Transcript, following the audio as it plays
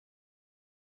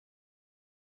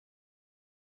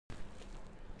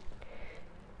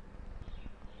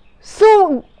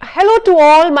Hello to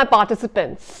all my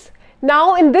participants.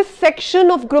 Now in this section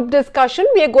of group discussion,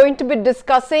 we are going to be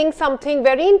discussing something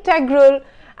very integral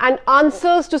and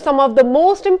answers to some of the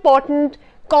most important,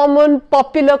 common,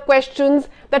 popular questions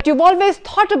that you've always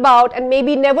thought about and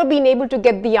maybe never been able to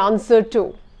get the answer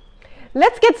to.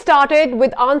 Let's get started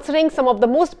with answering some of the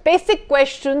most basic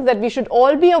questions that we should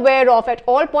all be aware of at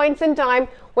all points in time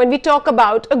when we talk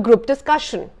about a group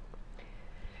discussion.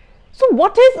 So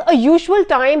what is a usual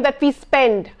time that we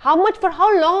spend? For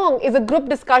how long is a group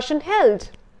discussion held?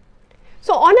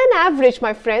 So on an average,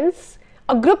 my friends,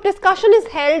 a group discussion is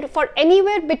held for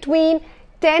anywhere between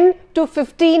 10 to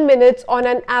 15 minutes on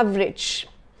an average.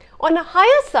 On a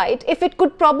higher side, if it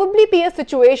could probably be a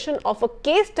situation of a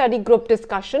case study group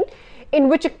discussion in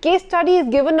which a case study is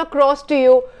given across to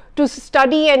you to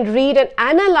study and read and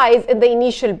analyze in the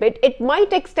initial bit, it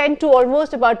might extend to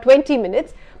almost about 20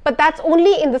 minutes. But that's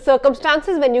only in the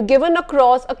circumstances when you're given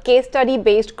across a case study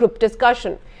based group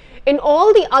discussion. In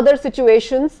all the other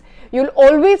situations, you'll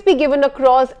always be given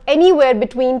across anywhere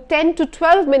between 10 to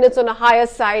 12 minutes on a higher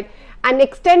side and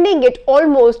extending it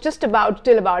almost just about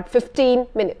till about 15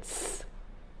 minutes.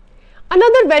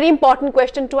 Another very important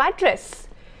question to address.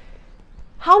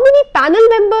 How many panel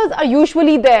members are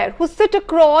usually there who sit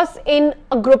across in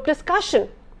a group discussion?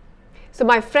 So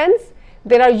my friends,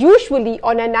 there are usually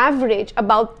on an average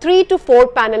about 3 to 4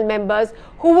 panel members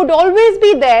who would always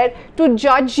be there to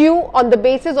judge you on the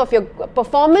basis of your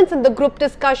performance in the group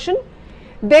discussion.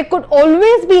 There could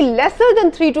always be lesser than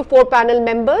 3 to 4 panel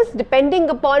members depending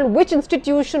upon which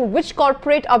institution, which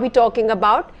corporate are we talking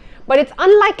about. But it's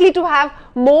unlikely to have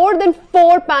more than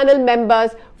 4 panel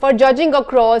members for judging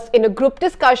across in a group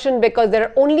discussion because there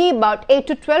are only about 8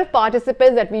 to 12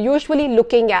 participants that we're usually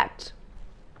looking at.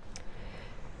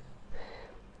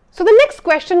 So the next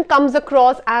question comes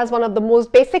across as one of the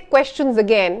most basic questions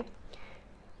again.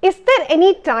 Is there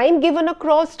any time given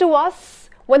across to us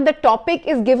when the topic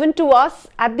is given to us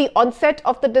at the onset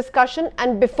of the discussion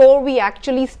and before we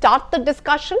actually start the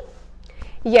discussion?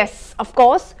 Yes, of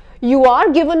course, you are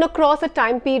given across a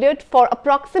time period for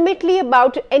approximately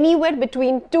about anywhere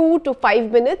between 2 to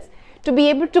 5 minutes to be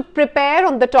able to prepare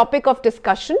on the topic of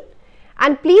discussion.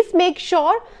 And please make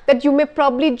sure that you may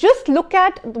probably just look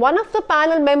at one of the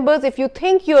panel members if you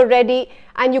think you're ready,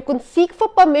 and you can seek for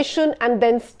permission and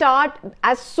then start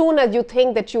as soon as you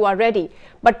think that you are ready.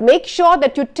 But make sure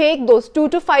that you take those 2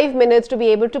 to 5 minutes to be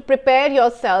able to prepare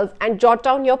yourselves and jot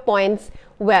down your points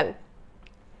well.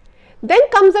 Then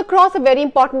comes across a very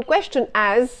important question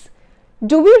as,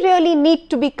 do we really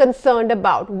need to be concerned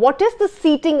about what is the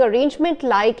seating arrangement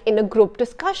like in a group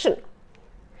discussion?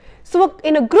 So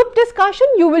in a group discussion,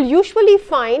 you will usually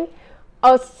find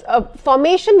a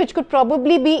formation which could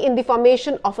probably be in the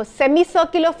formation of a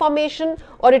semicircular formation,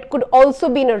 or it could also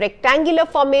be in a rectangular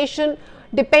formation.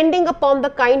 Depending upon the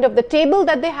kind of the table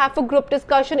that they have for group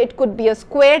discussion, it could be a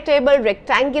square table,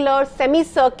 rectangular,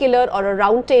 semicircular, or a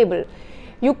round table.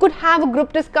 You could have a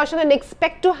group discussion and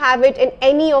expect to have it in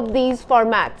any of these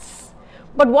formats.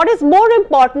 But what is more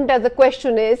important as a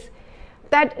question is,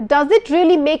 that does it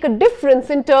really make a difference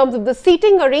in terms of the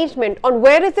seating arrangement on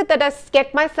where is it that I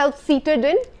get myself seated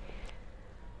in?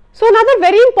 So another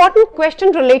very important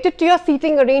question related to your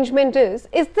seating arrangement is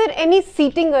there any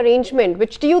seating arrangement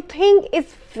which do you think is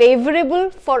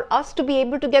favorable for us to be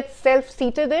able to get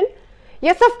self-seated in?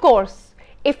 Yes, of course.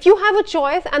 If you have a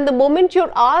choice and the moment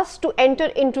you're asked to enter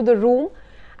into the room,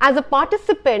 as a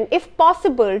participant, if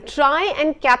possible, try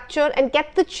and capture and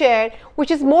get the chair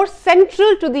which is more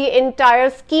central to the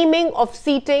entire scheming of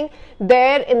seating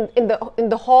there in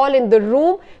the hall, in the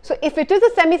room. So if it is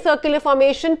a semicircular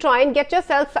formation, try and get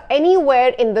yourself anywhere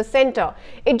in the center.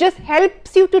 It just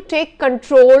helps you to take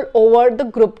control over the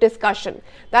group discussion.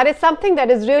 That is something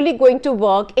that is really going to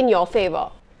work in your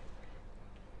favor.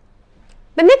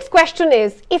 The next question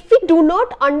is, if we do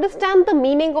not understand the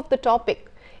meaning of the topic,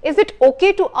 is it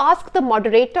okay to ask the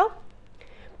moderator?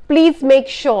 Please make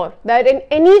sure that in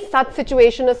any such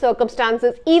situation or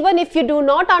circumstances, even if you do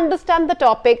not understand the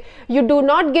topic, you do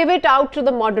not give it out to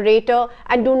the moderator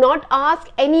and do not ask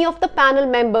any of the panel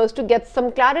members to get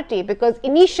some clarity, because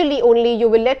initially only you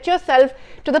will let yourself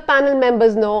to the panel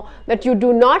members know that you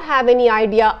do not have any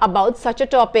idea about such a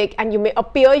topic and you may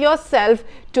appear yourself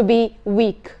to be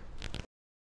weak.